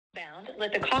sound,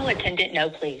 let the call attendant know,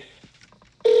 please.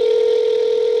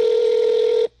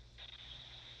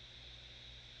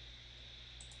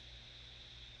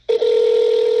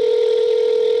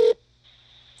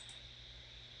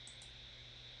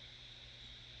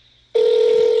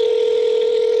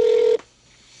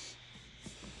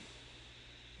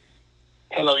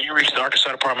 Hello, you reached the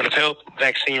Arkansas Department of Health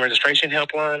Vaccine Registration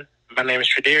Helpline. My name is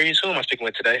Tredarius. Who am I speaking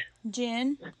with today?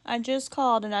 Jen, I just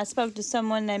called and I spoke to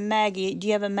someone named Maggie. Do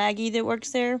you have a Maggie that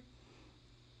works there?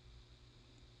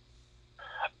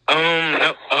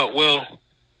 No,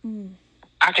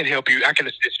 I can help you. I can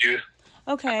assist you.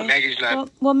 Okay. Maggie's not.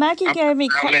 Well, Maggie gave me.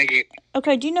 Maggie.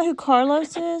 Okay, do you know who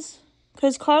Carlos is?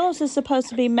 Because Carlos is supposed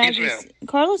to be Maggie's. Yes, ma'am.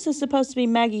 Carlos is supposed to be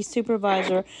Maggie's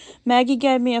supervisor. Maggie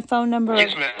gave me a phone number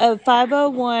Yes, ma'am. of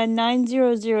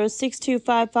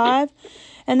 501-900-6255,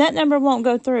 and that number won't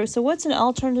go through. So what's an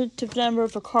alternative number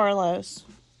for Carlos?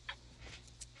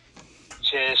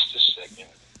 Just a second.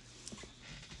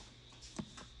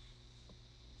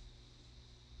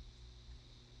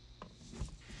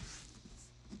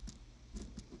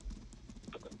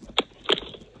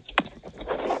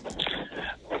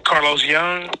 Carlos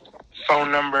Young,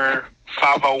 phone number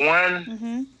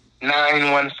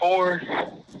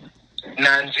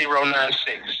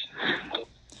 501-914-9096.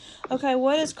 Okay,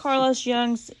 what is Carlos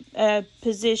Young's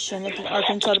position at the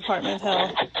Arkansas Department of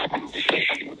Health?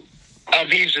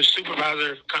 He's the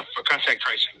supervisor for contact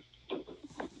tracing.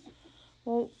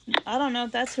 Well, I don't know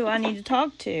if that's who I need to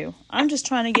talk to. I'm just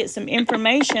trying to get some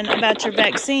information about your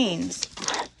vaccines.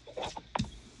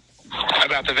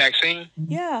 About the vaccine?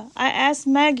 Yeah, I asked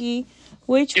Maggie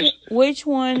which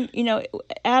one,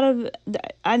 out of,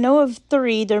 I know of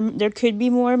 3, there could be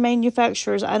more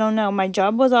manufacturers, I don't know. My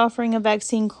job was offering a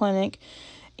vaccine clinic,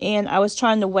 and I was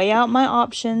trying to weigh out my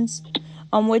options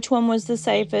on which one was the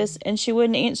safest, and she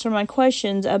wouldn't answer my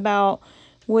questions about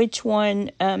which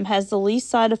one has the least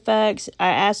side effects. I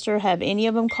asked her, have any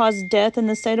of them caused death in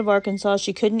the state of Arkansas?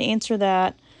 She couldn't answer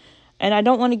that. And I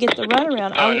don't want to get the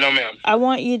runaround. No, ma'am. I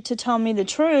want you to tell me the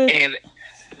truth. And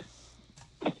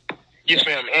yes,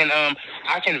 ma'am. And I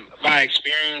can, by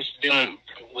experience dealing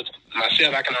with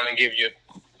myself, I can only give you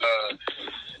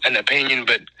an opinion.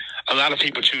 But a lot of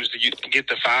people choose to get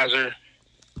the Pfizer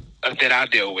that I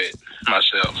deal with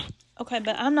myself. Okay,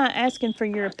 but I'm not asking for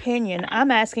your opinion. I'm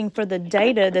asking for the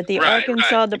data that the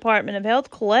Arkansas Department of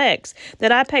Health collects,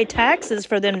 that I pay taxes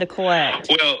for them to collect.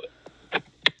 Well.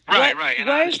 Right. And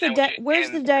where's the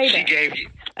data? She gave you.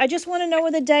 I just want to know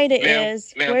where the data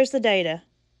is. Ma'am. Where's the data?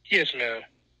 Yes, ma'am.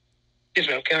 Yes,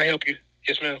 ma'am. Can I help you?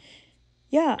 Yes, ma'am.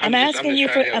 Yeah, I'm just asking you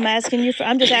for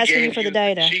the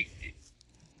data.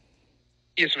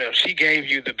 Yes, ma'am. She gave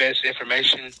you the best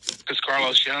information because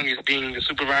Carlos Young is being the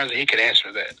supervisor. He could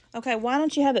answer that. Okay, why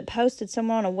don't you have it posted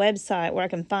somewhere on a website where I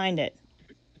can find it?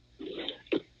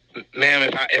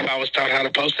 Ma'am, if I was taught how to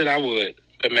post it, I would.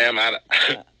 But ma'am,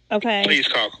 okay. Please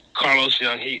call Carlos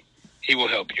Young. He will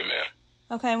help you, ma'am.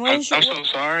 Okay. I'm so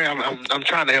sorry. I'm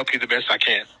trying to help you the best I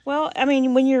can. Well, I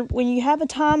mean, when you have a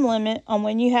time limit on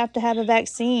when you have to have a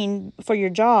vaccine for your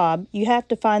job, you have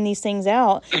to find these things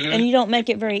out, and you don't make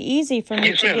it very easy for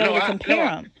me to be able to compare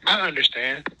them. I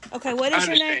understand. Okay. What is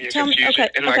your name? Tell me.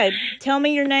 Okay. Tell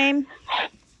me your name.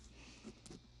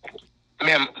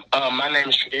 Ma'am, my name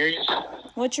is Tredarius.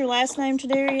 What's your last name,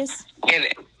 Tredarius?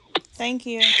 Thank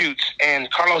you. Shoots. And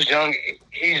Carlos Young,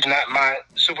 he's not my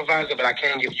supervisor, but I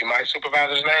can give you my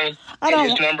supervisor's name and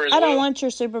his number as well. I don't want your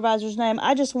supervisor's name.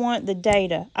 I just want the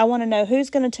data. I want to know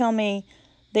who's going to tell me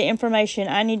the information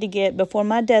I need to get before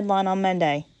my deadline on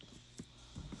Monday.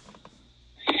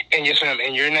 And yes, ma'am.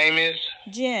 And your name is?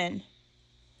 Jen.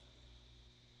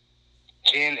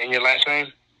 Jen, and your last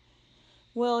name?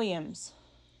 Williams.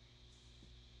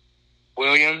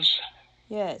 Williams?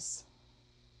 Yes.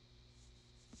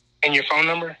 And your phone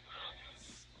number?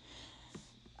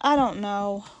 I don't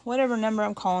know. Whatever number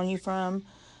I'm calling you from.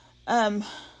 I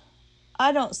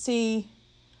don't see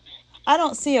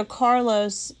a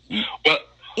Carlos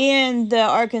in the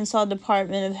Arkansas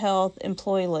Department of Health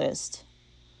employee list.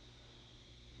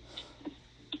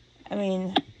 I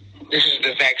mean, this is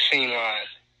the vaccine line.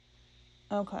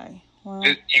 Okay. Well,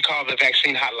 you call the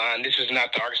vaccine hotline. This is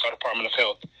not the Arkansas Department of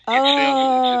Health. It's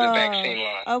the vaccine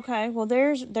line. Okay. Well,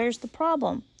 there's the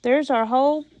problem. There's our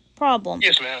whole problem.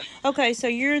 Yes, ma'am. Okay, so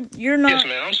you're not. Yes,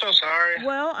 ma'am. I'm so sorry.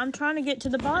 Well, I'm trying to get to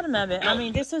the bottom of it. No. I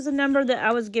mean, this is a number that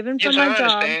I was given for my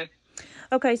job. Understand.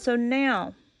 Okay, so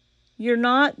now you're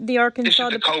not the Arkansas.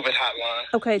 This is the COVID hotline.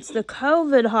 Okay, it's the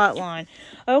COVID hotline.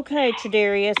 Okay,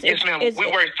 Tredarius. Yes, ma'am. We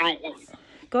work through.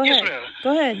 Go ahead. Yes, ma'am.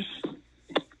 Go ahead.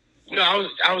 No,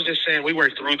 I was just saying we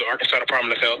work through the Arkansas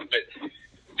Department of Health, but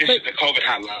This is the COVID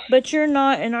hotline. But you're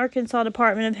not an Arkansas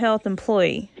Department of Health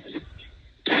employee.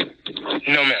 No,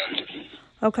 ma'am.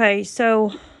 Okay,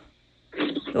 so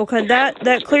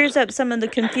that clears up some of the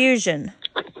confusion.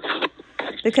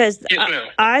 Because Yes, ma'am.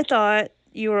 I thought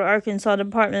you were Arkansas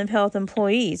Department of Health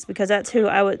employees, because that's who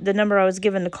the number I was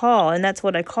given to call, and that's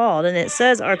what I called, and it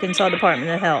says Arkansas Department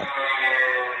of Health.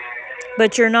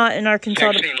 But you're not in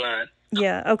Arkansas. Vaccine line.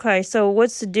 Yeah. Okay. So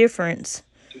what's the difference?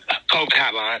 COVID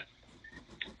hotline.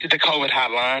 The COVID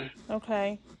hotline.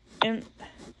 Okay. And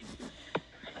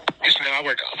Yes, ma'am. I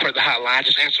work for the hotline. I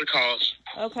just answer calls.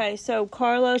 okay. So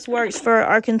Carlos works for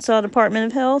Arkansas Department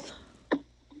of Health.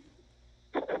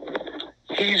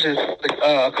 He's a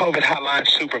COVID hotline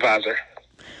supervisor.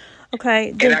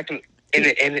 Okay.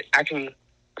 And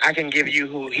I can give you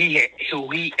who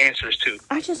he answers to.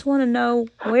 I just want to know,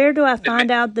 where do I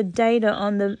find out the data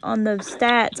on the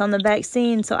stats on the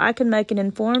vaccine so I can make an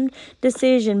informed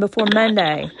decision before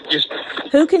Monday? Yes.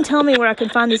 Who can tell me where I can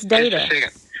find this data? Just a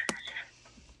second.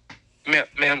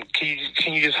 Ma'am,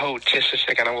 can you just hold just a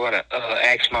second? I'm gonna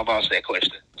ask my boss that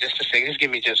question. Just a second. Just give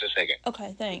me just a second.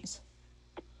 Okay, thanks.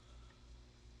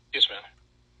 Yes, ma'am.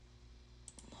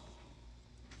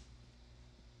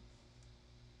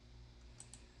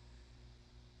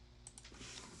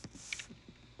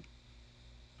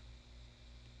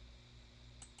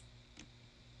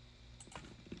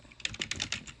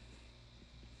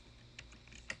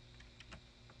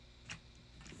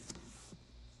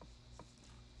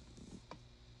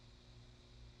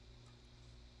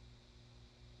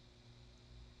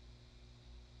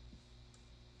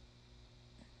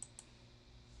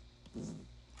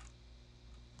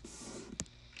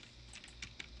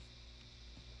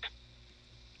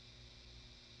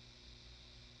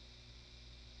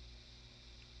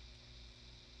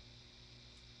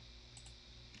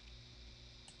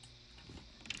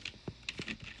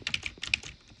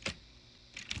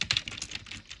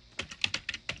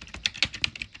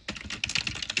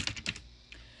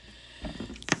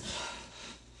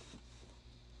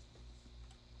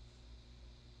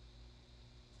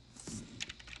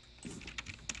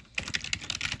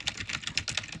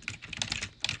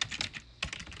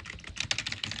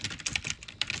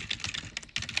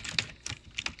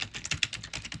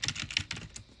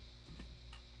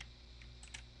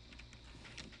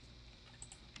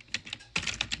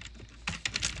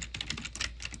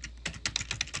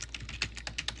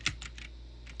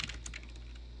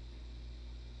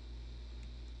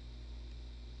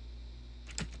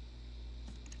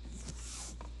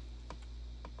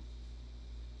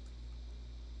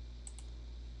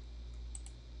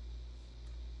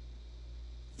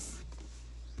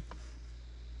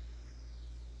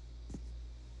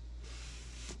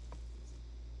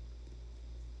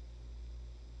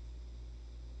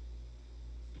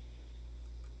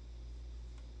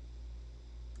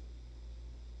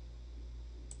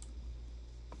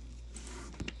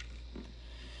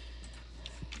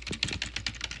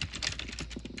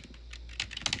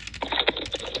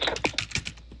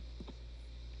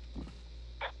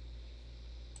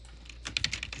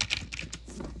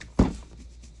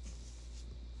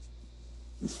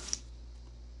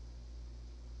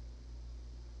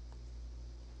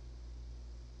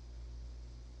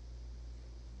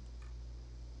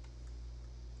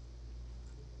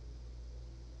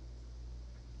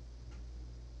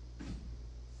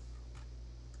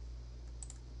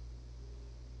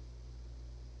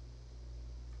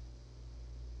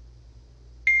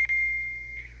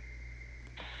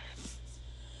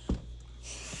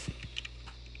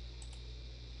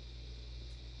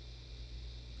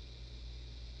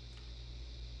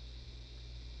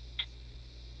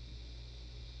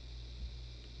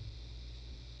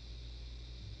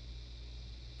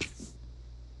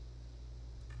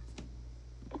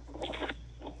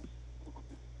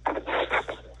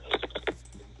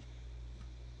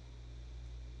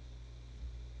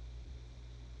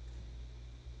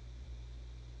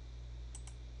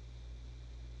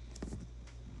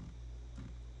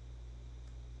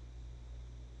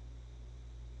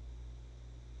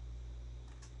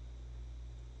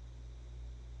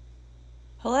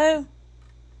 Hello?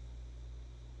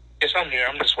 Yes, I'm here.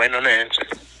 I'm just waiting on the answer.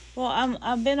 Well,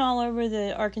 I've been all over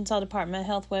the Arkansas Department of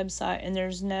Health website, and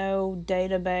there's no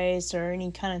database or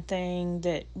any kind of thing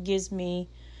that gives me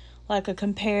like a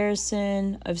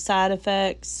comparison of side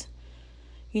effects,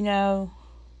 you know.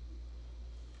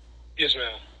 Yes,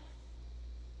 ma'am.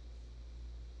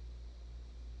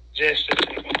 Just a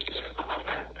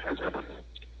second.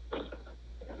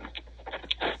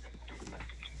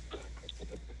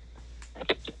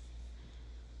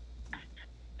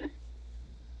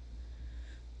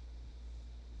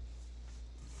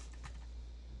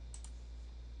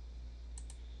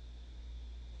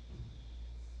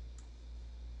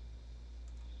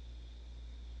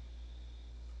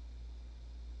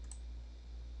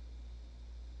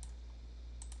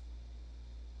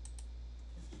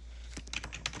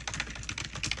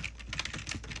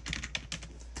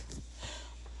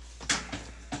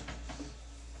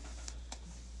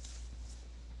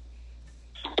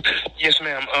 Yes,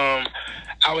 ma'am.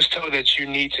 I was told that you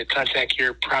need to contact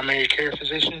your primary care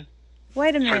physician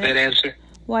Wait a for that minute. answer.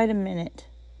 Wait a minute.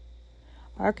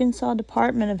 Arkansas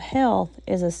Department of Health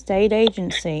is a state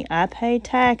agency. I pay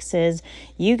taxes.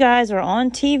 You guys are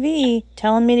on TV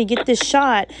telling me to get this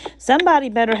shot. Somebody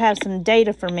better have some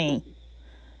data for me,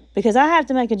 because I have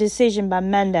to make a decision by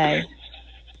Monday.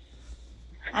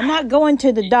 I'm not going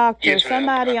to the doctor. Yes,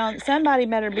 ma'am. Somebody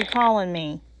better be calling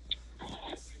me.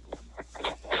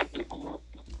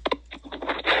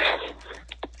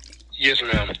 Yes,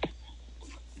 ma'am.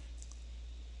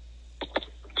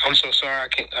 I'm so sorry.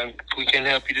 We can't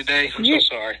help you today. I'm so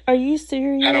sorry. Are you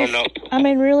serious? I don't know. I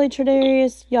mean, really,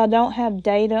 Tredarius? Y'all don't have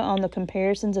data on the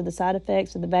comparisons of the side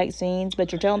effects of the vaccines,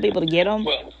 but you're telling people to get them?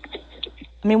 Well,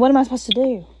 I mean, what am I supposed to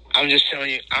do? I'm just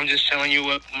telling you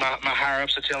what my higher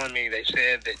ups are telling me. They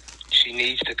said that she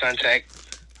needs to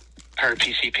contact her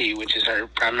PCP, which is her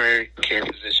primary care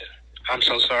physician. I'm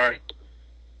so sorry.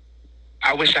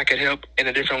 I wish I could help in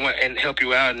a different way and help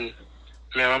you out. And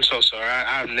man, I'm so sorry.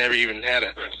 I've never even had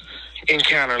a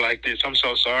encounter like this. I'm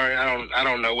so sorry. I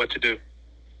don't know what to do.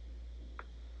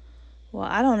 Well,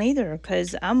 I don't either,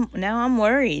 because I'm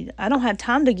worried. I don't have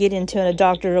time to get into a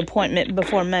doctor appointment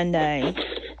before Monday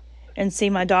and see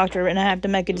my doctor, and I have to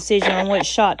make a decision on which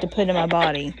shot to put in my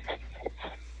body.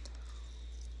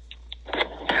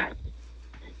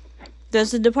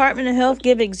 Does the Department of Health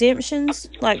give exemptions,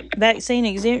 like vaccine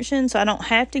exemptions, so I don't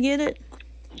have to get it?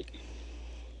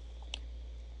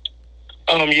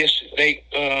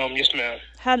 Yes, ma'am.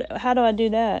 How do I do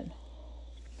that?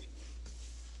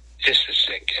 Just a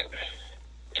second.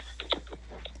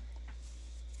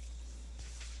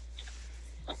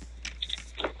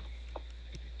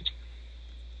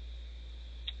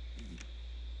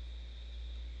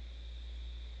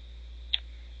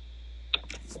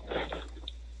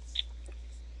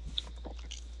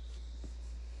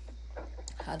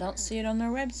 I don't see it on their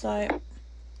website.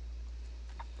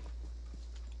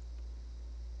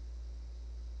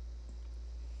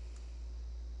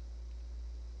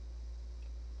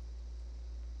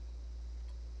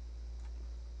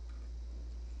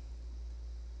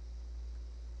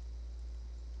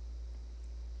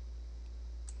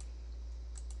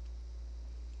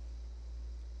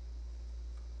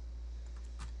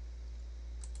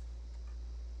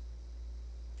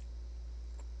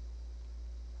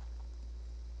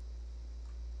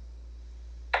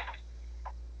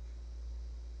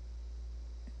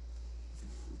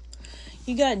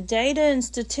 You got data and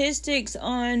statistics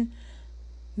on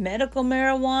medical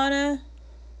marijuana,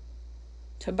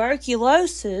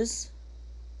 tuberculosis,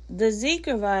 the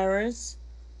Zika virus,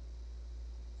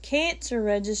 cancer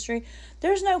registry.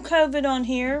 There's no COVID on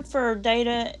here for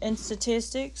data and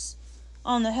statistics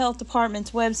on the health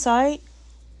department's website.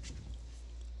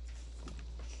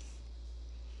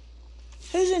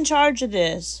 Who's in charge of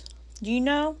this? Do you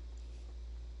know?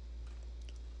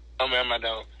 Oh, ma'am, I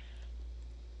don't.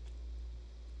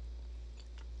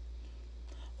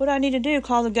 What do I need to do?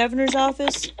 Call the governor's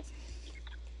office?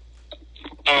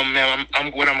 Ma'am,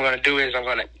 what I'm going to do is I'm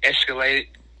going to escalate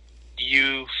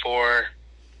you for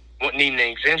needing an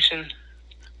exemption.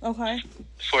 Okay.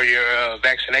 For your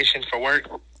vaccination for work.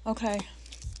 Okay.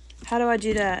 How do I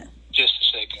do that? Just a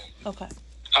second. Okay.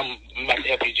 I'm about to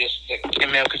help you just a second.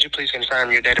 Hey, ma'am, could you please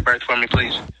confirm your date of birth for me,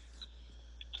 please?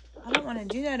 I don't want to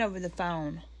do that over the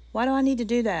phone. Why do I need to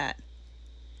do that?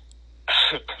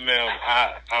 Ma'am,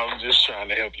 I'm just trying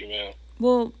to help you, ma'am.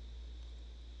 Well,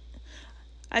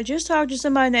 I just talked to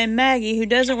somebody named Maggie who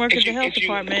doesn't work at the health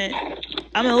department.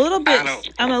 I'm a little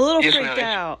freaked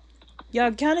out.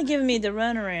 Y'all kind of giving me the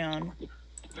runaround.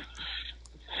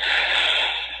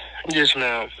 Yes,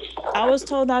 ma'am. I was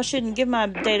told I shouldn't give my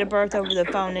date of birth over the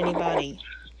phone to anybody.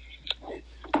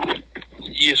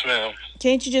 Yes, ma'am.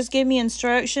 Can't you just give me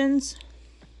instructions?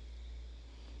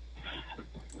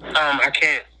 I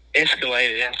can't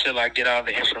escalate it until I get all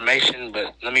the information,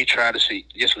 but let me try to see.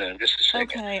 Yes, ma'am. Just a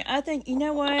second. Okay, I think you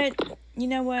know what.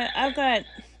 I've got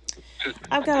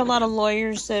a lot of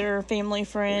lawyers that are family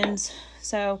friends,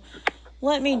 so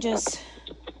let me just.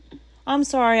 I'm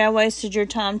sorry I wasted your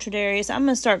time, Tredarius. I'm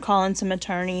gonna start calling some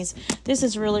attorneys. This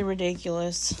is really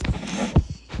ridiculous.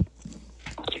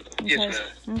 Yes,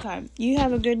 ma'am. Okay. You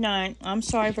have a good night. I'm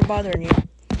sorry for bothering you.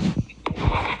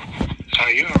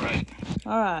 Are you all right?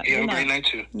 All right. You have a great night,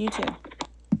 too. You too.